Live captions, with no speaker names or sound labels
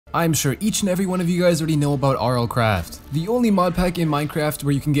I'm sure each and every one of you guys already know about RLCraft, the only mod pack in Minecraft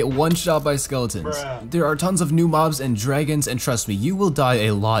where you can get one shot by skeletons. There are tons of new mobs and dragons, and trust me, you will die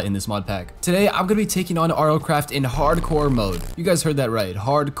a lot in this mod pack. Today, I'm gonna be taking on RLCraft in hardcore mode. You guys heard that right,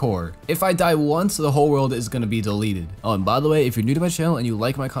 hardcore. If I die once, the whole world is gonna be deleted. Oh, and by the way, if you're new to my channel and you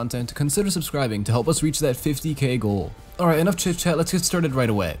like my content, consider subscribing to help us reach that 50k goal. Alright, enough chit chat, let's get started right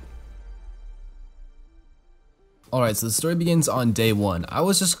away. Alright, so the story begins on day 1. I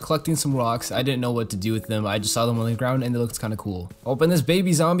was just collecting some rocks. I didn't know what to do with them. I just saw them on the ground and they looked kind of cool. Oh, and this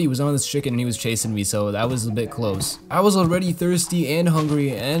baby zombie was on this chicken and he was chasing me, so that was a bit close. I was already thirsty and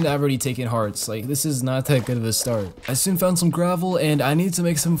hungry, and I've already taken hearts. Like, this is not that good of a start. I soon found some gravel and I needed to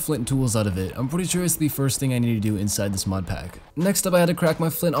make some flint tools out of it. I'm pretty sure it's the first thing I need to do inside this mod pack. Next up, I had to crack my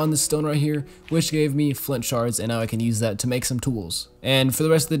flint on this stone right here, which gave me flint shards, and now I can use that to make some tools. And for the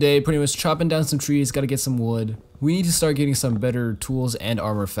rest of the day, pretty much chopping down some trees, gotta get some wood. We need to start getting some better tools and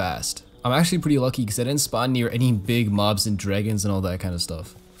armor fast. I'm actually pretty lucky because I didn't spawn near any big mobs and dragons and all that kind of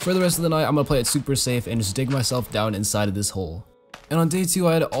stuff. For the rest of the night, I'm gonna play it super safe and just dig myself down inside of this hole. And on day 2,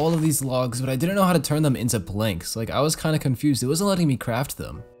 I had all of these logs, but I didn't know how to turn them into planks. Like, I was kind of confused. It wasn't letting me craft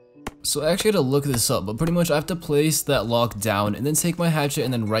them. So I actually had to look this up, but pretty much I have to place that log down and then take my hatchet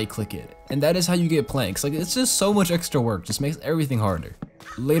and then right click it. And that is how you get planks. Like, it's just so much extra work, just makes everything harder.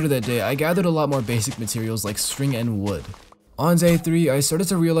 Later that day, I gathered a lot more basic materials like string and wood. On day 3, I started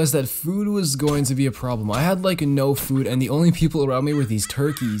to realize that food was going to be a problem. I had like no food, and the only people around me were these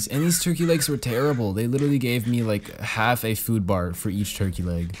turkeys, and these turkey legs were terrible. They literally gave me like half a food bar for each turkey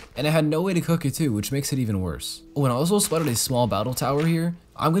leg. And I had no way to cook it too, which makes it even worse. Oh, and I also spotted a small battle tower here.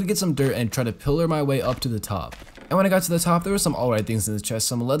 I'm gonna get some dirt and try to pillar my way up to the top. And when I got to the top, there were some alright things in the chest,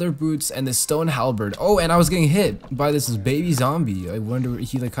 some leather boots and this stone halberd. Oh, and I was getting hit by this baby zombie. I wonder,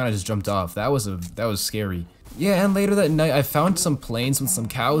 he like kind of just jumped off. That was scary. Yeah, and later that night, I found some plains with some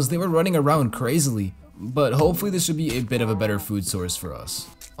cows. They were running around crazily, but hopefully this should be a bit of a better food source for us.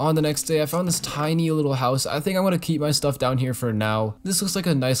 On the next day, I found this tiny little house. I think I'm gonna keep my stuff down here for now. This looks like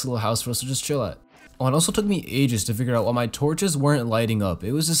a nice little house for us to just chill at. Oh, it also took me ages to figure out why my torches weren't lighting up.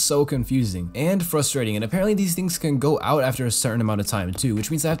 It was just so confusing and frustrating, and apparently these things can go out after a certain amount of time too, which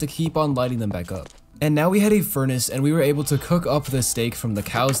means I have to keep on lighting them back up. And now we had a furnace, and we were able to cook up the steak from the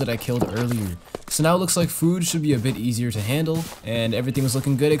cows that I killed earlier. So now it looks like food should be a bit easier to handle, and everything was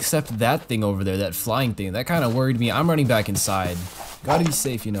looking good except that thing over there, that flying thing. That kind of worried me. I'm running back inside. Gotta be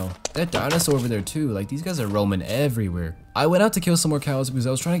safe, you know. That dinosaur over there too, like these guys are roaming everywhere. I went out to kill some more cows because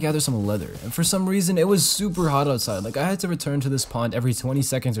I was trying to gather some leather, and for some reason it was super hot outside. Like, I had to return to this pond every 20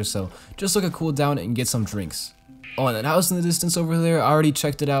 seconds or so, just so I could cool down and get some drinks. Oh, and that house in the distance over there, I already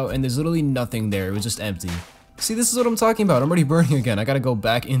checked it out, and there's literally nothing there. It was just empty. See, this is what I'm talking about. I'm already burning again. I gotta go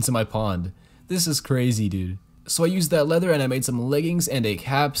back into my pond. This is crazy, dude. So I used that leather and I made some leggings and a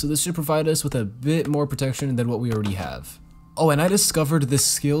cap, so this should provide us with a bit more protection than what we already have. Oh, and I discovered this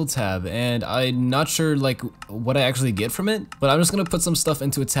skill tab, and I'm not sure like what I actually get from it, but I'm just gonna put some stuff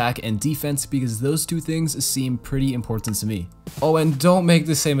into attack and defense because those two things seem pretty important to me. Oh, and don't make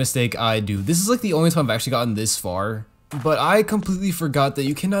the same mistake I do. This is like the only time I've actually gotten this far, but I completely forgot that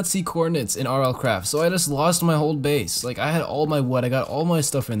you cannot see coordinates in RLCraft, so I just lost my whole base. Like, I had all my wood, I got all my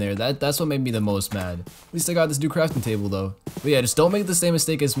stuff in there. That's what made me the most mad. At least I got this new crafting table though. But yeah, just don't make the same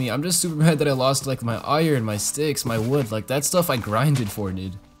mistake as me. I'm just super mad that I lost like my iron, my sticks, my wood. Like, that stuff I grinded for,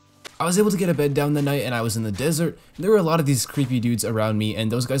 dude. I was able to get a bed down the night, and I was in the desert. There were a lot of these creepy dudes around me,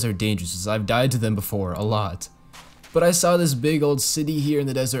 and those guys are dangerous as I've died to them before, a lot. But I saw this big old city here in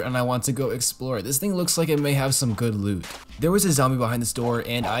the desert and I want to go explore it. This thing looks like it may have some good loot. There was a zombie behind this door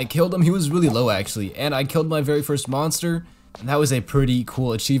and I killed him. He was really low actually, and I killed my very first monster. And that was a pretty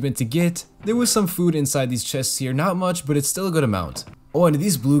cool achievement to get. There was some food inside these chests here, not much, but it's still a good amount. Oh, and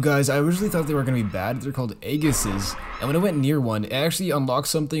these blue guys, I originally thought they were going to be bad. They're called Aegises. And when I went near one, it actually unlocked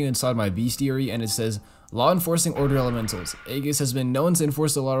something inside my bestiary, and it says, Law Enforcing Order Elementals. Aegis has been known to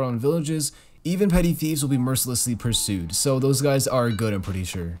enforce the law around villages. Even petty thieves will be mercilessly pursued. So those guys are good, I'm pretty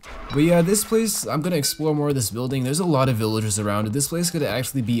sure. But yeah, this place, I'm going to explore more of this building. There's a lot of villagers around. This place could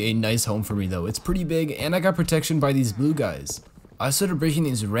actually be a nice home for me though. It's pretty big, and I got protection by these blue guys. I started breaking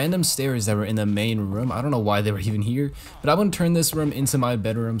these random stairs that were in the main room. I don't know why they were even here, but I'm going to turn this room into my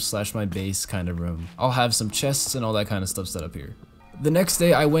bedroom / my base kind of room. I'll have some chests and all that kind of stuff set up here. The next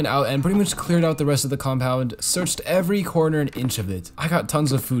day, I went out and pretty much cleared out the rest of the compound, searched every corner and inch of it. I got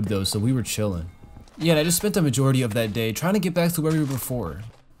tons of food though, so we were chilling. Yeah, and I just spent the majority of that day trying to get back to where we were before.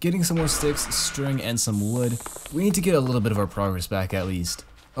 Getting some more sticks, string, and some wood. We need to get a little bit of our progress back at least.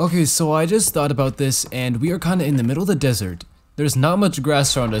 Okay, so I just thought about this, and we are kind of in the middle of the desert. There's not much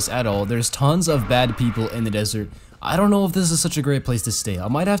grass around us at all. There's tons of bad people in the desert. I don't know if this is such a great place to stay. I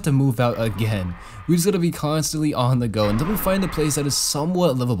might have to move out again. We're just gonna be constantly on the go until we find a place that is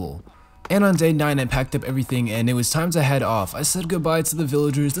somewhat livable. And on day 9 I packed up everything and it was time to head off. I said goodbye to the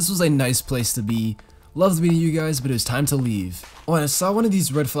villagers. This was a nice place to be. Loved meeting you guys, but it was time to leave. Oh, and I saw one of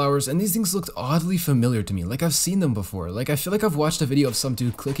these red flowers and these things looked oddly familiar to me. Like I've seen them before. Like I feel like I've watched a video of some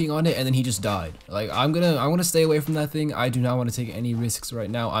dude clicking on it and then he just died. Like I want to stay away from that thing. I do not want to take any risks right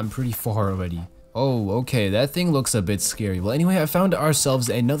now. I'm pretty far already. Oh, okay, that thing looks a bit scary. Well, anyway, I found ourselves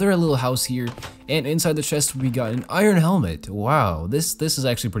another little house here, and inside the chest we got an iron helmet. Wow, this is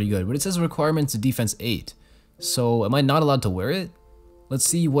actually pretty good, but it says requirements defense 8. So, am I not allowed to wear it? Let's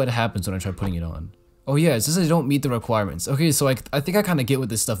see what happens when I try putting it on. Oh yeah, it says I don't meet the requirements. Okay, so I think I kind of get what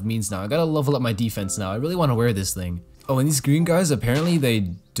this stuff means now. I gotta level up my defense now. I really want to wear this thing. Oh, and these green guys, apparently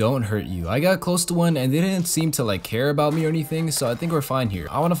they don't hurt you. I got close to one and they didn't seem to like care about me or anything, so I think we're fine here.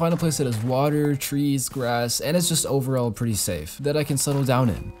 I want to find a place that has water, trees, grass, and it's just overall pretty safe that I can settle down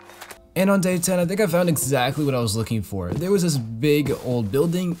in. And on day 10, I think I found exactly what I was looking for. There was this big old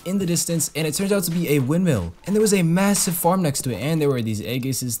building in the distance, and it turns out to be a windmill. And there was a massive farm next to it, and there were these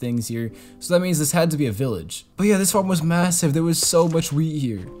Agases things here, so that means this had to be a village. But yeah, this farm was massive. There was so much wheat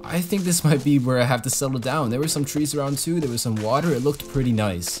here. I think this might be where I have to settle down. There were some trees around too, there was some water, it looked pretty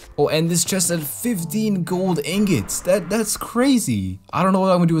nice. Oh, and this chest had 15 gold ingots. That's crazy. I don't know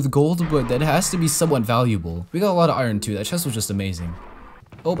what I'm gonna do with gold, but that has to be somewhat valuable. We got a lot of iron too. That chest was just amazing.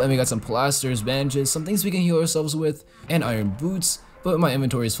 Oh, and we got some plasters, bandages, some things we can heal ourselves with, and iron boots, but my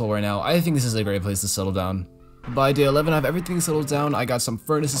inventory is full right now. I think this is a great place to settle down. By day 11, I have everything settled down. I got some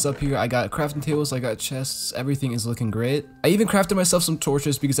furnaces up here, I got crafting tables, I got chests, everything is looking great. I even crafted myself some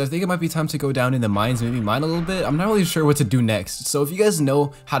torches because I think it might be time to go down in the mines, maybe mine a little bit. I'm not really sure what to do next, so if you guys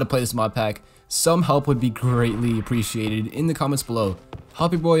know how to play this mod pack, some help would be greatly appreciated in the comments below.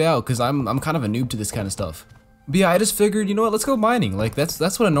 Help your boy out, because I'm kind of a noob to this kind of stuff. But yeah, I just figured, you know what, let's go mining. Like, that's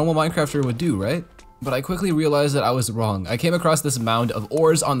what a normal Minecrafter would do, right? But I quickly realized that I was wrong. I came across this mound of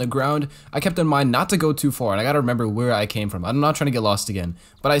ores on the ground. I kept in mind not to go too far, and I gotta remember where I came from. I'm not trying to get lost again.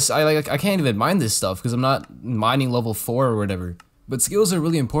 But I can't even mine this stuff because I'm not mining level 4 or whatever. But skills are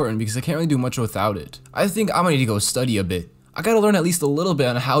really important because I can't really do much without it. I think I'm gonna need to go study a bit. I gotta learn at least a little bit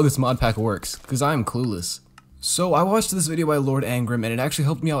on how this mod pack works, because I'm clueless. So I watched this video by Lord Angrim, and it actually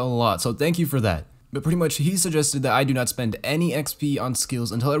helped me out a lot, so thank you for that. But pretty much he suggested that I do not spend any XP on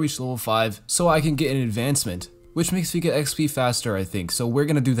skills until I reach level 5 so I can get an advancement, which makes me get XP faster I think, so we're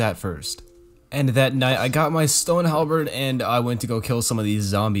gonna do that first. And that night I got my stone halberd and I went to go kill some of these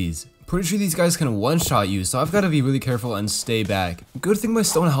zombies. Pretty sure these guys can one-shot you, so I've got to be really careful and stay back. Good thing my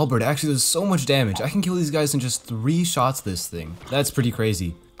stone halberd actually does so much damage. I can kill these guys in just 3 shots this thing. That's pretty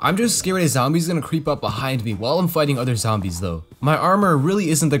crazy. I'm just scared a zombie's gonna creep up behind me while I'm fighting other zombies though. My armor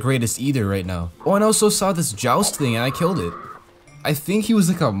really isn't the greatest either right now. Oh, and I also saw this joust thing and I killed it. I think he was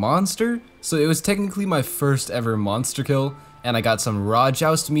like a monster, so it was technically my first ever monster kill, and I got some raw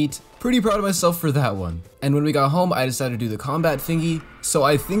joust meat. Pretty proud of myself for that one. And when we got home, I decided to do the combat thingy, so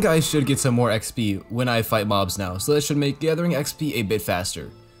I think I should get some more XP when I fight mobs now, so that should make gathering XP a bit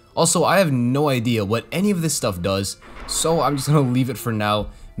faster. Also, I have no idea what any of this stuff does, so I'm just gonna leave it for now.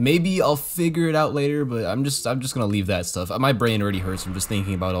 Maybe I'll figure it out later, but I'm just gonna leave that stuff. My brain already hurts from just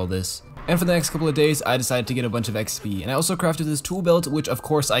thinking about all this. And for the next couple of days, I decided to get a bunch of XP, and I also crafted this tool belt, which of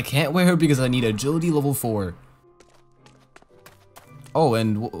course I can't wear because I need agility level 4. Oh,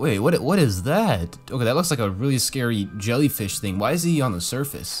 and wait, what is that? Okay, that looks like a really scary jellyfish thing. Why is he on the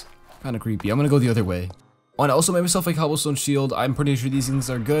surface? Kinda creepy. I'm gonna go the other way. Oh, and I also made myself a cobblestone shield. I'm pretty sure these things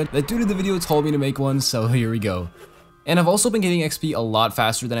are good. That dude in the video told me to make one, so here we go. And I've also been getting XP a lot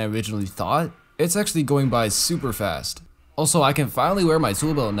faster than I originally thought. It's actually going by super fast. Also, I can finally wear my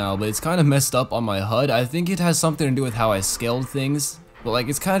tool belt now, but it's kind of messed up on my HUD. I think it has something to do with how I scaled things, but like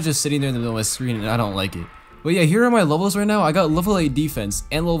it's kind of just sitting there in the middle of my screen and I don't like it. But yeah, here are my levels right now. I got level 8 defense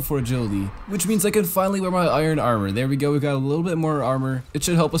and level 4 agility, which means I can finally wear my iron armor. There we go, we got a little bit more armor. It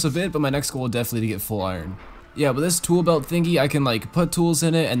should help us a bit, but my next goal is definitely to get full iron. Yeah, but this tool belt thingy, I can like put tools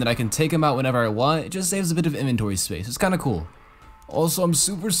in it and then I can take them out whenever I want. It just saves a bit of inventory space. It's kind of cool. Also, I'm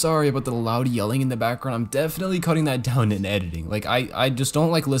super sorry about the loud yelling in the background. I'm definitely cutting that down in editing. Like, I just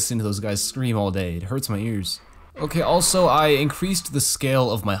don't like listening to those guys scream all day. It hurts my ears. Okay, also, I increased the scale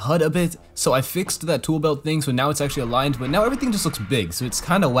of my HUD a bit, so I fixed that tool belt thing, so now it's actually aligned, but now everything just looks big, so it's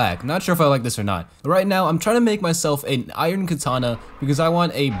kind of whack. Not sure if I like this or not. But right now, I'm trying to make myself an iron katana, because I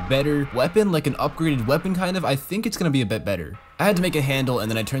want a better weapon, like an upgraded weapon kind of. I think it's going to be a bit better. I had to make a handle,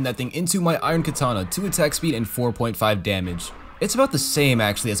 and then I turned that thing into my iron katana, 2 attack speed and 4.5 damage. It's about the same,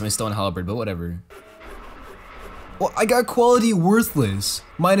 actually, as my stone halberd, but whatever. Well, I got quality worthless.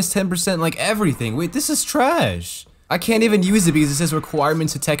 Minus 10% like everything. Wait, this is trash. I can't even use it because it says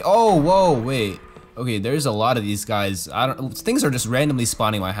requirements to tech. Oh, whoa, wait. Okay, there's a lot of these guys. Things are just randomly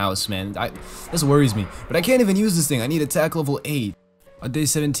spawning my house, man. This worries me. But I can't even use this thing. I need attack level 8. On day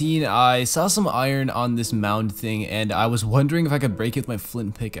 17, I saw some iron on this mound thing, and I was wondering if I could break it with my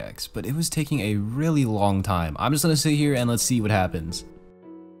flint pickaxe, but it was taking a really long time. I'm just gonna sit here and let's see what happens.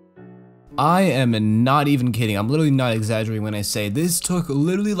 I am not even kidding. I'm literally not exaggerating when I say this took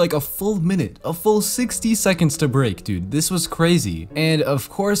literally like a full minute, a full 60 seconds to break, dude. This was crazy. And of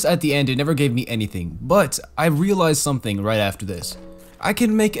course, at the end, it never gave me anything, but I realized something right after this. I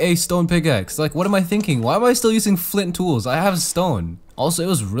can make a stone pickaxe. Like, what am I thinking? Why am I still using flint tools? I have stone. Also, it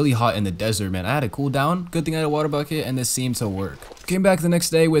was really hot in the desert, man. I had a cooldown. Good thing I had a water bucket, and this seemed to work. Came back the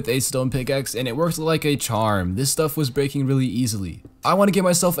next day with a stone pickaxe, and it worked like a charm. This stuff was breaking really easily. I want to get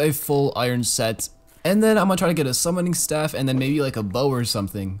myself a full iron set, and then I'm gonna try to get a summoning staff, and then maybe like a bow or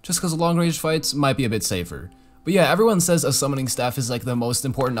something, just because long range fights might be a bit safer. But yeah, everyone says a summoning staff is like the most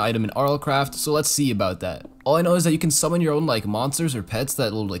important item in RLCraft, so let's see about that. All I know is that you can summon your own like monsters or pets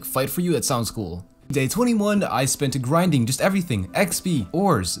that will like fight for you. That sounds cool. Day 21, I spent grinding just everything. XP,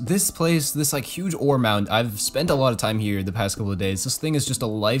 ores, this place, this like huge ore mound. I've spent a lot of time here the past couple of days. This thing is just a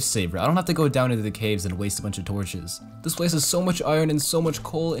lifesaver. I don't have to go down into the caves and waste a bunch of torches. This place has so much iron and so much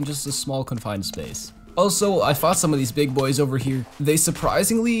coal in just a small confined space. Also, I fought some of these big boys over here. They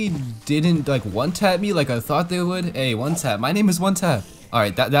surprisingly didn't like one-tap me like I thought they would. Hey, OneTap, my name is OneTap.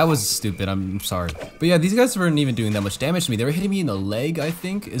 Alright, that was stupid, I'm sorry. But yeah, these guys weren't even doing that much damage to me. They were hitting me in the leg, I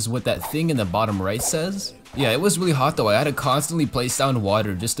think, is what that thing in the bottom right says. Yeah, it was really hot though. I had to constantly place down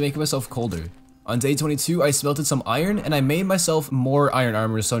water just to make myself colder. On day 22, I smelted some iron, and I made myself more iron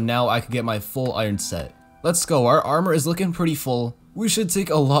armor, so now I could get my full iron set. Let's go, our armor is looking pretty full. We should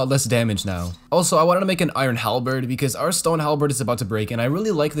take a lot less damage now. Also, I wanted to make an iron halberd because our stone halberd is about to break, and I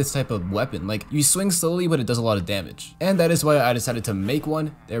really like this type of weapon. Like, you swing slowly, but it does a lot of damage. And that is why I decided to make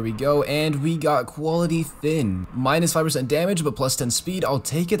one. There we go, and we got quality thin. Minus 5% damage, but plus 10 speed. I'll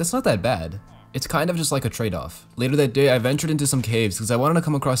take it. That's not that bad. It's kind of just like a trade-off. Later that day, I ventured into some caves because I wanted to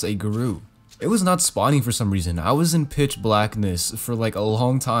come across a guru. It was not spawning for some reason. I was in pitch blackness for like a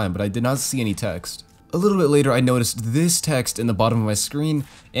long time, but I did not see any text. A little bit later, I noticed this text in the bottom of my screen,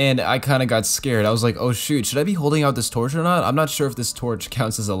 and I kind of got scared. I was like, oh shoot, should I be holding out this torch or not? I'm not sure if this torch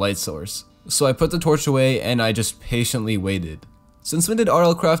counts as a light source. So I put the torch away, and I just patiently waited. Since when did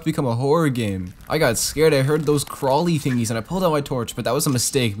RLCraft become a horror game? I got scared, I heard those crawly thingies, and I pulled out my torch, but that was a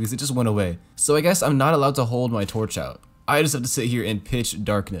mistake because it just went away. So I guess I'm not allowed to hold my torch out. I just have to sit here in pitch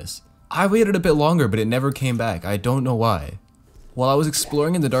darkness. I waited a bit longer, but it never came back. I don't know why. While I was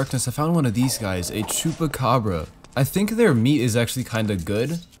exploring in the darkness, I found one of these guys, a chupacabra. I think their meat is actually kinda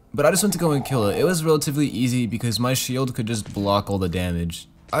good, but I just went to go and kill it. It was relatively easy because my shield could just block all the damage.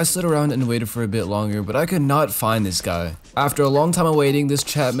 I stood around and waited for a bit longer, but I could not find this guy. After a long time of waiting, this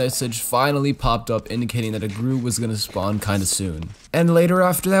chat message finally popped up indicating that a guru was gonna spawn kinda soon. And later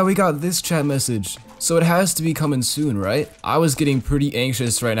after that, we got this chat message. So it has to be coming soon, right? I was getting pretty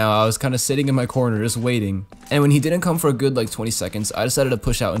anxious right now. I was kind of sitting in my corner just waiting. And when he didn't come for a good like 20 seconds, I decided to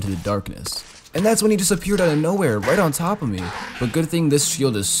push out into the darkness. And that's when he just appeared out of nowhere, right on top of me. But good thing this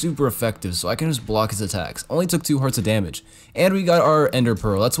shield is super effective, so I can just block his attacks. Only took 2 hearts of damage. And we got our ender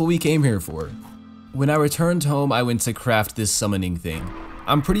pearl. That's what we came here for. When I returned home, I went to craft this summoning thing.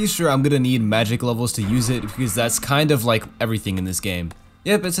 I'm pretty sure I'm gonna need magic levels to use it because that's kind of like everything in this game.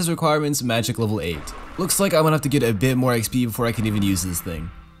 Yep, it says requirements, magic level 8. Looks like I'm gonna have to get a bit more XP before I can even use this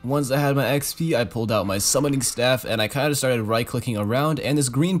thing. Once I had my XP, I pulled out my summoning staff and I kind of started right-clicking around and this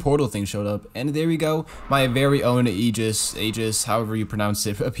green portal thing showed up. And there we go, my very own Aegis, however you pronounce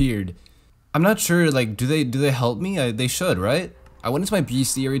it, appeared. I'm not sure, like, do they help me? They should, right? I went into my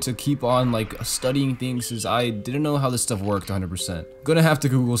bestiary to keep on, like, studying things because I didn't know how this stuff worked 100%. Gonna have to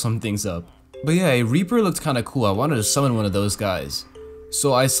Google some things up. But yeah, a Reaper looked kind of cool. I wanted to summon one of those guys.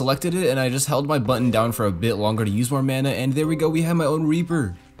 So I selected it and I just held my button down for a bit longer to use more mana, and there we go, we have my own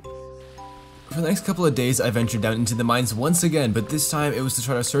Reaper. For the next couple of days I ventured down into the mines once again, but this time it was to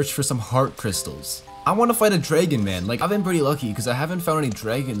try to search for some heart crystals. I want to fight a dragon, man. Like, I've been pretty lucky because I haven't found any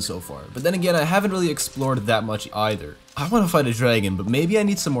dragons so far, but then again I haven't really explored that much either. I want to fight a dragon, but maybe I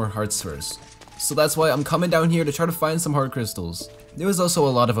need some more hearts first. So that's why I'm coming down here to try to find some heart crystals. There was also a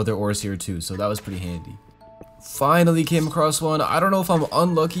lot of other ores here too, so that was pretty handy. Finally came across one. I don't know if I'm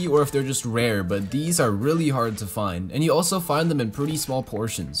unlucky or if they're just rare, but these are really hard to find, and you also find them in pretty small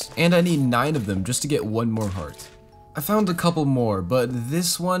portions. And I need 9 of them just to get 1 more heart. I found a couple more, but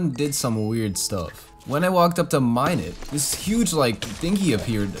this one did some weird stuff. When I walked up to mine it, this huge like thingy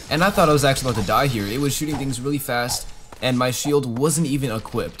appeared, and I thought I was actually about to die here. It was shooting things really fast, and my shield wasn't even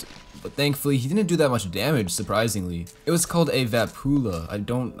equipped. but thankfully he didn't do that much damage, surprisingly. It was called a Vapula.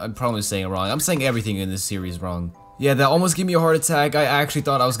 I'm probably saying it wrong. I'm saying everything in this series wrong. Yeah, that almost gave me a heart attack. I actually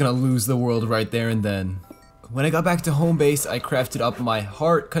thought I was gonna lose the world right there and then. When I got back to home base, I crafted up my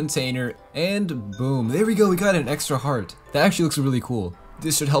heart container, and boom, there we go, we got an extra heart. That actually looks really cool.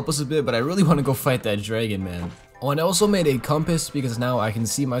 This should help us a bit, but I really want to go fight that dragon, man. Oh, and I also made a compass because now I can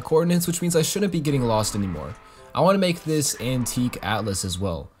see my coordinates, which means I shouldn't be getting lost anymore. I want to make this antique atlas as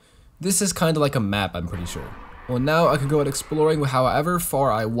well. This is kind of like a map, I'm pretty sure. Well, now I can go out exploring however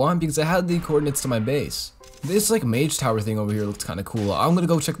far I want because I had the coordinates to my base. This like mage tower thing over here looks kind of cool. I'm gonna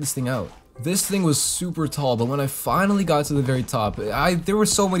go check this thing out. This thing was super tall, but when I finally got to the very top, there were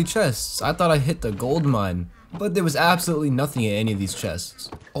so many chests. I thought I hit the gold mine, but there was absolutely nothing in any of these chests.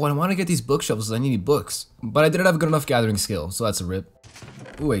 Oh, and I want to get these bookshelves because I need books, but I didn't have good enough gathering skill, so that's a rip.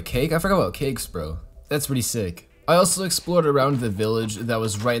 Ooh, a cake? I forgot about cakes, bro. That's pretty sick. I also explored around the village that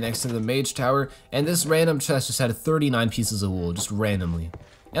was right next to the mage tower, and this random chest just had 39 pieces of wool, just randomly.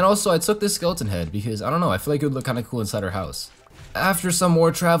 And also, I took this skeleton head because, I don't know, I feel like it would look kind of cool inside our house. After some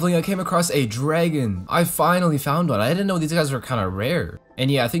more traveling, I came across a dragon. I finally found one. I didn't know these guys were kind of rare. And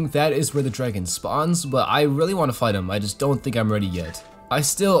yeah, I think that is where the dragon spawns, but I really want to fight him. I just don't think I'm ready yet. I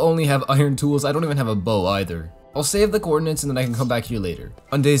still only have iron tools. I don't even have a bow either. I'll save the coordinates and then I can come back here later.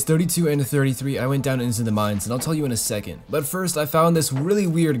 On days 32 and 33, I went down into the mines and I'll tell you in a second. But first, I found this really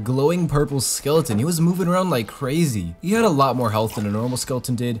weird glowing purple skeleton. He was moving around like crazy. He had a lot more health than a normal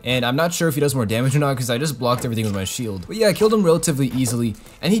skeleton did, and I'm not sure if he does more damage or not because I just blocked everything with my shield. But yeah, I killed him relatively easily,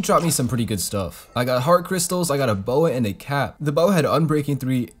 and he dropped me some pretty good stuff. I got heart crystals, I got a boa and a cap. The bow had unbreaking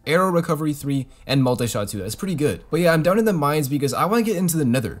 3, arrow recovery 3, and multi-shot 2. That's pretty good. But yeah, I'm down in the mines because I want to get into the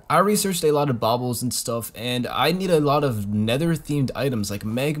nether. I researched a lot of baubles and stuff, and I need a lot of nether themed items like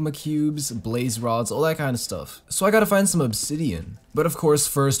magma cubes, blaze rods, all that kind of stuff. So I gotta find some obsidian. But of course,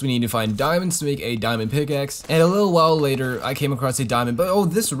 first we need to find diamonds to make a diamond pickaxe, and a little while later I came across a diamond, but oh,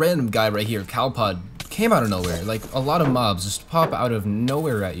 this random guy right here, Calpod, came out of nowhere. Like, a lot of mobs just pop out of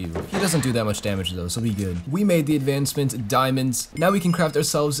nowhere at you. He doesn't do that much damage though, so be good. We made the advancement diamonds. Now we can craft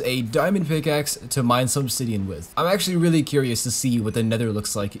ourselves a diamond pickaxe to mine some obsidian with. I'm actually really curious to see what the nether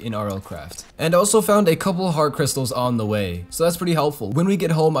looks like in RLCraft. And also found a couple heart crystals on the way, so that's pretty helpful. When we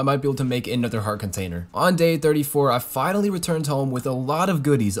get home, I might be able to make another heart container. On day 34, I finally returned home with a lot of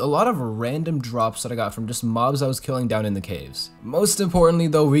goodies, a lot of random drops that I got from just mobs I was killing down in the caves. Most importantly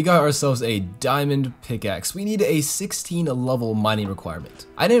though, we got ourselves a diamond pickaxe. We need a 16 level mining requirement.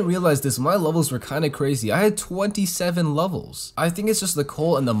 I didn't realize this, my levels were kind of crazy. I had 27 levels. I think it's just the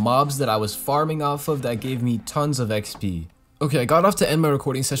coal and the mobs that I was farming off of that gave me tons of XP. Okay, I got off to end my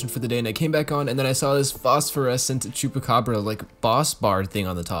recording session for the day and I came back on and then I saw this phosphorescent chupacabra like boss bard thing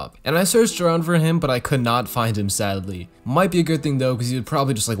on the top. And I searched around for him, but I could not find him, sadly. Might be a good thing though, because he would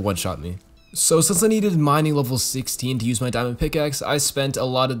probably just like one-shot me. So since I needed mining level 16 to use my diamond pickaxe, I spent a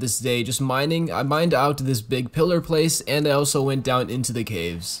lot of this day just mining. I mined out this big pillar place and I also went down into the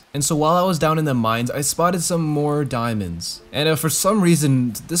caves. And so while I was down in the mines, I spotted some more diamonds. And for some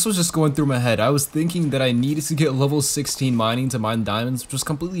reason, this was just going through my head. I was thinking that I needed to get level 16 mining to mine diamonds, which was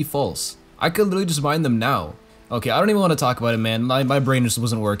completely false. I could literally just mine them now. Okay, I don't even want to talk about it, man. My brain just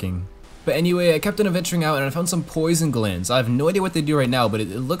wasn't working. But anyway, I kept on venturing out and I found some poison glands. I have no idea what they do right now, but it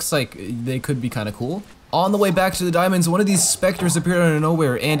looks like they could be kind of cool. On the way back to the diamonds, one of these specters appeared out of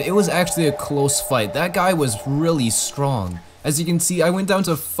nowhere, and it was actually a close fight. That guy was really strong. As you can see, I went down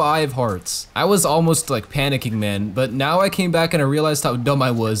to 5 hearts. I was almost like panicking, man, but now I came back and I realized how dumb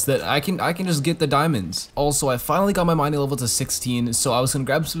I was, that I can just get the diamonds. Also, I finally got my mining level to 16, so I was gonna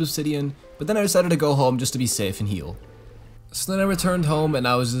grab some obsidian, but then I decided to go home just to be safe and heal. So then I returned home and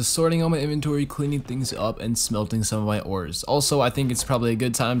I was just sorting out my inventory, cleaning things up, and smelting some of my ores. Also, I think it's probably a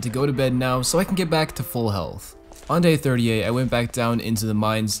good time to go to bed now so I can get back to full health. On day 38, I went back down into the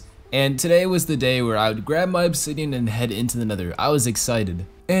mines, and today was the day where I would grab my obsidian and head into the nether. I was excited.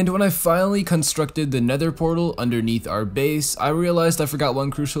 And when I finally constructed the nether portal underneath our base, I realized I forgot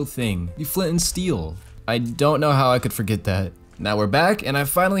one crucial thing, the flint and steel. I don't know how I could forget that. Now we're back, and I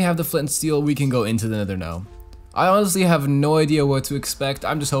finally have the flint and steel. We can go into the nether now. I honestly have no idea what to expect.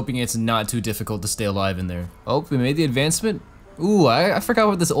 I'm just hoping it's not too difficult to stay alive in there. Oh, we made the advancement? Ooh, I forgot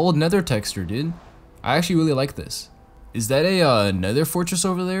about this old nether texture, dude. I actually really like this. Is that a nether fortress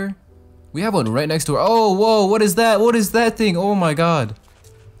over there? We have one right next to her. Oh, whoa, what is that? What is that thing? Oh my god.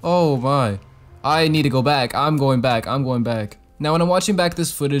 Oh my. I need to go back. I'm going back. I'm going back. Now when I'm watching back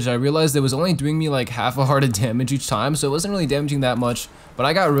this footage, I realized it was only doing me like half a heart of damage each time, so it wasn't really damaging that much, but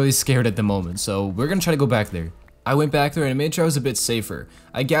I got really scared at the moment, so we're gonna try to go back there. I went back there and made sure I was a bit safer.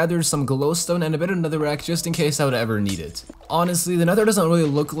 I gathered some glowstone and a bit of netherrack just in case I would ever need it. Honestly, the nether doesn't really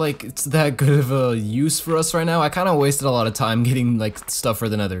look like it's that good of a use for us right now. I kind of wasted a lot of time getting like stuff for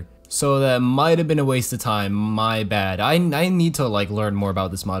the nether. So that might have been a waste of time, my bad. I need to like learn more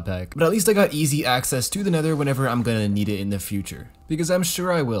about this mod pack. But at least I got easy access to the nether whenever I'm gonna need it in the future. Because I'm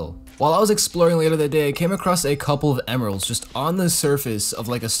sure I will. While I was exploring later that day, I came across a couple of emeralds just on the surface of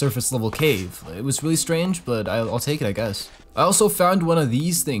like a surface level cave. It was really strange, but I'll take it, I guess. I also found one of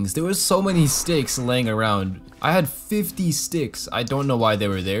these things. There was so many sticks laying around. I had 50 sticks. I don't know why they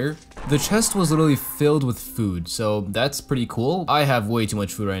were there. The chest was literally filled with food, so that's pretty cool. I have way too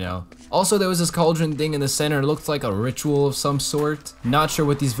much food right now. Also, there was this cauldron thing in the center. It looked like a ritual of some sort. Not sure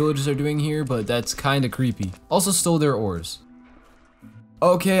what these villagers are doing here, but that's kind of creepy. Also stole their ores.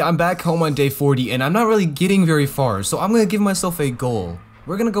 Okay, I'm back home on day 40, and I'm not really getting very far, so I'm gonna give myself a goal.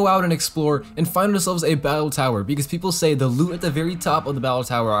 We're gonna go out and explore and find ourselves a battle tower because people say the loot at the very top of the battle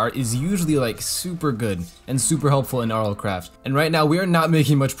tower is usually like super good and super helpful in RLCraft. And right now we are not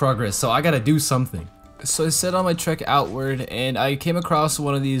making much progress, so I gotta do something. So I set on my trek outward and I came across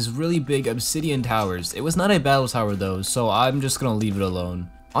one of these really big obsidian towers. It was not a battle tower though, so I'm just gonna leave it alone.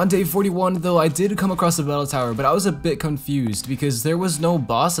 On day 41 though, I did come across a battle tower, but I was a bit confused because there was no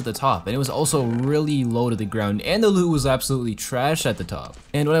boss at the top and it was also really low to the ground and the loot was absolutely trash at the top.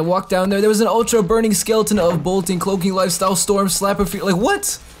 And when I walked down there, there was an ultra burning skeleton of bolting, cloaking, lifestyle, storm, slapper, like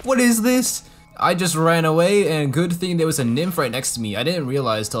what? What is this? I just ran away and good thing there was a nymph right next to me. I didn't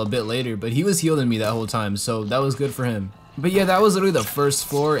realize till a bit later, but he was healing me that whole time, so that was good for him. But yeah, that was literally the first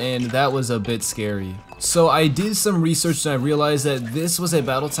floor and that was a bit scary. So I did some research and I realized that this was a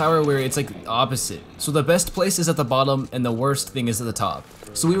battle tower where it's like opposite. So the best place is at the bottom and the worst thing is at the top.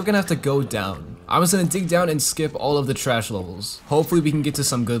 So we were gonna have to go down. I was gonna dig down and skip all of the trash levels. Hopefully we can get to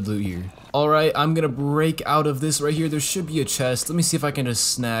some good loot here. Alright, I'm gonna break out of this right here. There should be a chest. Let me see if I can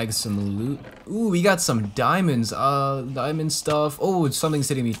just snag some loot. Ooh, we got some diamonds. Diamond stuff. Oh, something's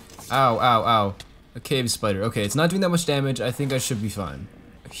hitting me. Ow, ow, ow. A cave spider. Okay, it's not doing that much damage. I think I should be fine.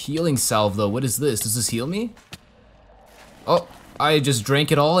 A healing salve though. What is this? Does this heal me? Oh, I just drank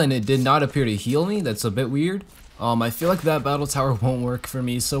it all and it did not appear to heal me. That's a bit weird. I feel like that battle tower won't work for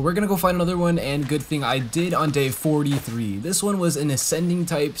me, so we're gonna go find another one, and good thing I did on day 43. This one was an ascending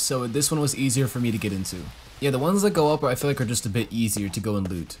type, so this one was easier for me to get into. Yeah, the ones that go up I feel like are just a bit easier to go and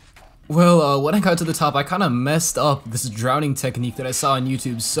loot. Well, when I got to the top, I kind of messed up this drowning technique that I saw on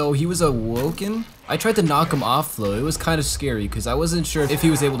YouTube. So he was awoken. I tried to knock him off though. It was kind of scary because I wasn't sure if he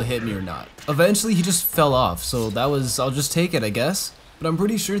was able to hit me or not. Eventually, he just fell off, so that was, I'll just take it, I guess. But I'm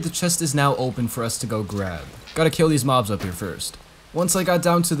pretty sure the chest is now open for us to go grab. Gotta kill these mobs up here first. Once I got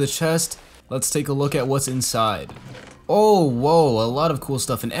down to the chest, let's take a look at what's inside. Oh, whoa, a lot of cool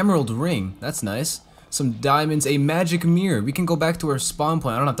stuff. An emerald ring, that's nice. Some diamonds, a magic mirror. We can go back to our spawn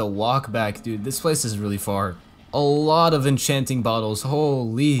point. I don't have to walk back, dude. This place is really far. A lot of enchanting bottles.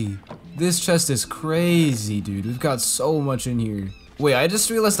 Holy. This chest is crazy, dude. We've got so much in here. Wait, I just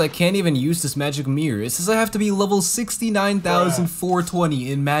realized I can't even use this magic mirror. It says I have to be level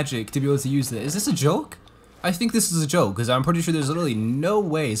 69,420 in magic to be able to use it. Is this a joke? I think this is a joke, because I'm pretty sure there's literally no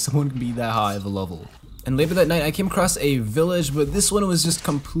way someone can be that high of a level. And later that night, I came across a village, but this one was just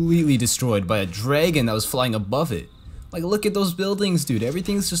completely destroyed by a dragon that was flying above it. Like, look at those buildings, dude.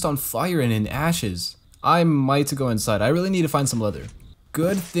 Everything's just on fire and in ashes. I might go inside. I really need to find some leather.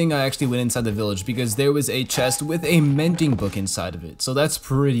 Good thing I actually went inside the village because there was a chest with a mending book inside of it. So that's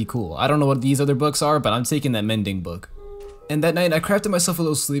pretty cool. I don't know what these other books are, but I'm taking that mending book. And that night, I crafted myself a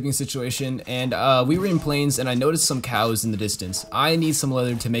little sleeping situation, and we were in plains, and I noticed some cows in the distance. I need some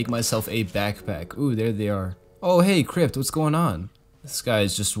leather to make myself a backpack. Ooh, there they are. Oh, hey, Crypt, what's going on? This guy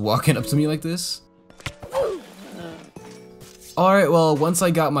is just walking up to me like this. Alright, well, once I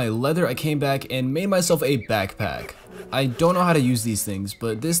got my leather, I came back and made myself a backpack. I don't know how to use these things,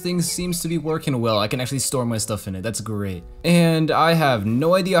 but this thing seems to be working well. I can actually store my stuff in it. That's great. And I have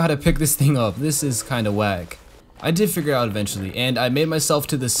no idea how to pick this thing up. This is kind of whack. I did figure it out eventually, and I made myself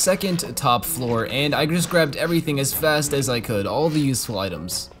to the second top floor, and I just grabbed everything as fast as I could, all the useful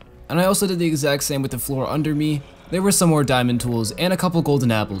items. And I also did the exact same with the floor under me. There were some more diamond tools and a couple golden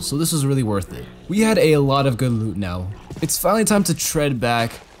apples, so this was really worth it. We had a lot of good loot now. It's finally time to tread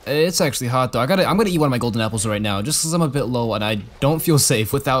back. It's actually hot though. I'm gonna eat one of my golden apples right now, just because I'm a bit low and I don't feel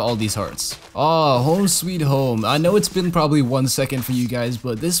safe without all these hearts. Oh, home sweet home. I know it's been probably 1 second for you guys,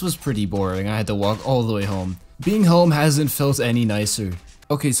 but this was pretty boring. I had to walk all the way home. Being home hasn't felt any nicer.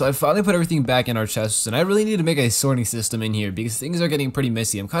 Okay, so I finally put everything back in our chests, and I really need to make a sorting system in here because things are getting pretty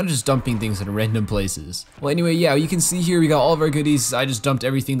messy. I'm kind of just dumping things in random places. Well, anyway, yeah, you can see here we got all of our goodies. I just dumped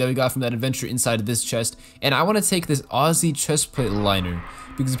everything that we got from that adventure inside of this chest, and I want to take this Aussie chest plate liner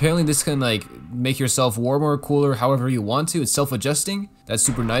because apparently this can like make yourself warmer or cooler however you want to. It's self-adjusting. That's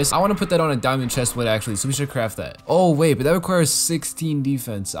super nice. I want to put that on a diamond chest plate actually, so we should craft that. Oh wait, but that requires 16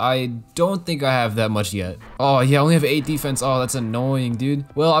 defense. I don't think I have that much yet. Oh yeah, I only have 8 defense. Oh, that's annoying, dude.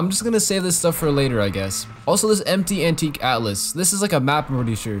 Well, I'm just gonna save this stuff for later, I guess. Also, this empty antique atlas. This is like a map, I'm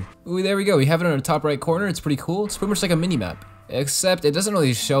pretty sure. Ooh, there we go. We have it on the top right corner. It's pretty cool. It's pretty much like a mini map. Except it doesn't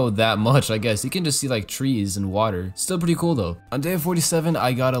really show that much, I guess. You can just see like trees and water. Still pretty cool though. On day 47,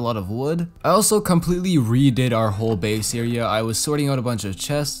 I got a lot of wood. I also completely redid our whole base area. I was sorting out a bunch of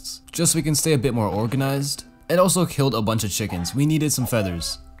chests just so we can stay a bit more organized. And also killed a bunch of chickens. We needed some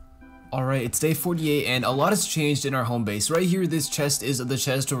feathers. Alright, it's day 48 and a lot has changed in our home base. Right here, this chest is the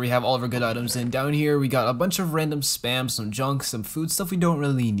chest where we have all of our good items, and down here we got a bunch of random spam, some junk, some food stuff we don't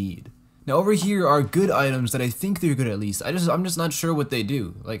really need. Now over here are good items that I think they're good at least. I'm just not sure what they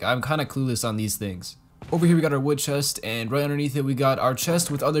do. Like, I'm kind of clueless on these things. Over here we got our wood chest, and right underneath it we got our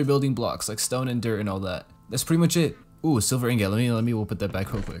chest with other building blocks like stone and dirt and all that. That's pretty much it. Ooh, silver ingot. We'll put that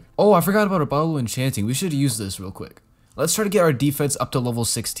back real quick. Oh, I forgot about our bottle of enchanting. We should use this real quick. Let's try to get our defense up to level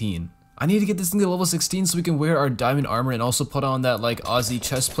 16. I need to get this thing to level 16 so we can wear our diamond armor and also put on that like Aussie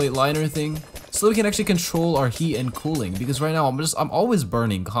chest plate liner thing, so we can actually control our heat and cooling, because right now I'm always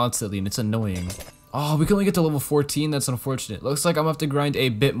burning constantly and it's annoying. Oh, we can only get to level 14. That's unfortunate. Looks like I'm gonna have to grind a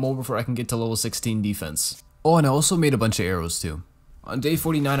bit more before I can get to level 16 defense. Oh, and I also made a bunch of arrows too. On day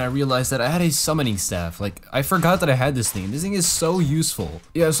 49, I realized that I had a summoning staff. Like, I forgot that I had this thing. This thing is so useful.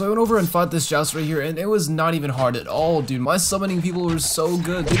 Yeah, so I went over and fought this joust right here, and it was not even hard at all, dude. My summoning people were so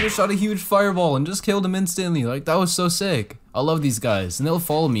good. They just shot a huge fireball and just killed him instantly. Like, that was so sick. I love these guys, and they'll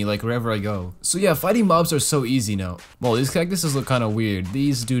follow me like wherever I go. So yeah, fighting mobs are so easy now. Well, these cactuses look kind of weird.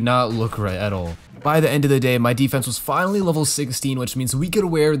 These do not look right at all. By the end of the day, my defense was finally level 16, which means we could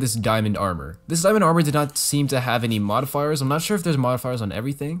wear this diamond armor. This diamond armor did not seem to have any modifiers. I'm not sure if there's modifiers on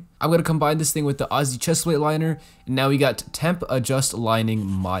everything. I'm going to combine this thing with the Aussie chestplate liner, and now we got temp adjust lining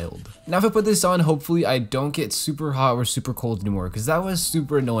mild. Now if I put this on, hopefully I don't get super hot or super cold anymore, because that was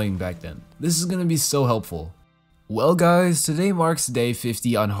super annoying back then. This is going to be so helpful. Well guys, today marks day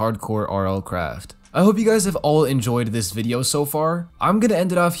 50 on hardcore RLCraft. I hope you guys have all enjoyed this video so far. I'm gonna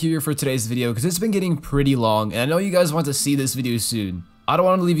end it off here for today's video because it's been getting pretty long, and I know you guys want to see this video soon. I don't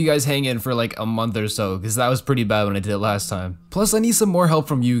want to leave you guys hanging for like a month or so because that was pretty bad when I did it last time. Plus I need some more help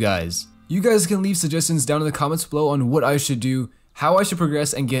from you guys. You guys can leave suggestions down in the comments below on what I should do, how I should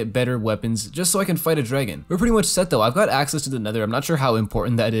progress and get better weapons just so I can fight a dragon. We're pretty much set though. I've got access to the nether. I'm not sure how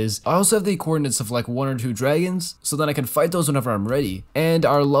important that is. I also have the coordinates of like 1 or 2 dragons so then I can fight those whenever I'm ready. And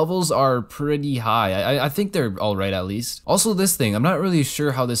our levels are pretty high. I think they're alright at least. Also this thing, I'm not really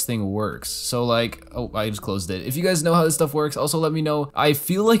sure how this thing works. So like, oh, I just closed it. If you guys know how this stuff works, also let me know. I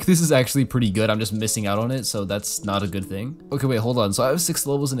feel like this is actually pretty good. I'm just missing out on it, so that's not a good thing. Okay, wait, hold on. So I have 6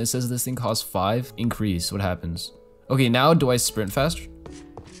 levels and it says this thing costs 5. Increase, what happens? Okay, now do I sprint faster?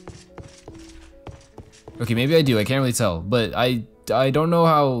 Okay, maybe I do. I can't really tell, but I don't know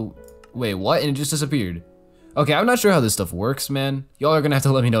how. Wait, what? And it just disappeared. Okay, I'm not sure how this stuff works, man. Y'all are gonna have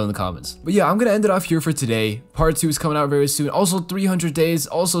to let me know in the comments. But yeah, I'm gonna end it off here for today. Part 2 is coming out very soon. Also 300 days,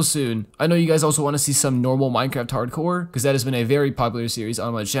 also soon. I know you guys also want to see some normal Minecraft hardcore, because that has been a very popular series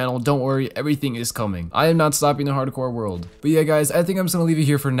on my channel. Don't worry, everything is coming. I am not stopping the hardcore world. But yeah, guys, I think I'm just gonna leave it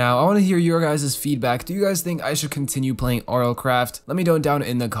here for now. I want to hear your guys' feedback. Do you guys think I should continue playing RLCraft? Let me know down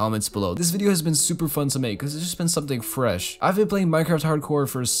in the comments below. This video has been super fun to make, because it's just been something fresh. I've been playing Minecraft hardcore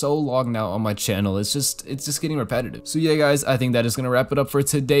for so long now on my channel. It's just getting repetitive. So yeah guys, I think that is gonna wrap it up for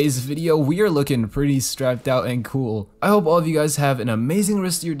today's video. We are looking pretty strapped out and cool. I hope all of you guys have an amazing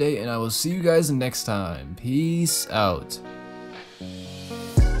rest of your day, and I will see you guys next time. Peace out.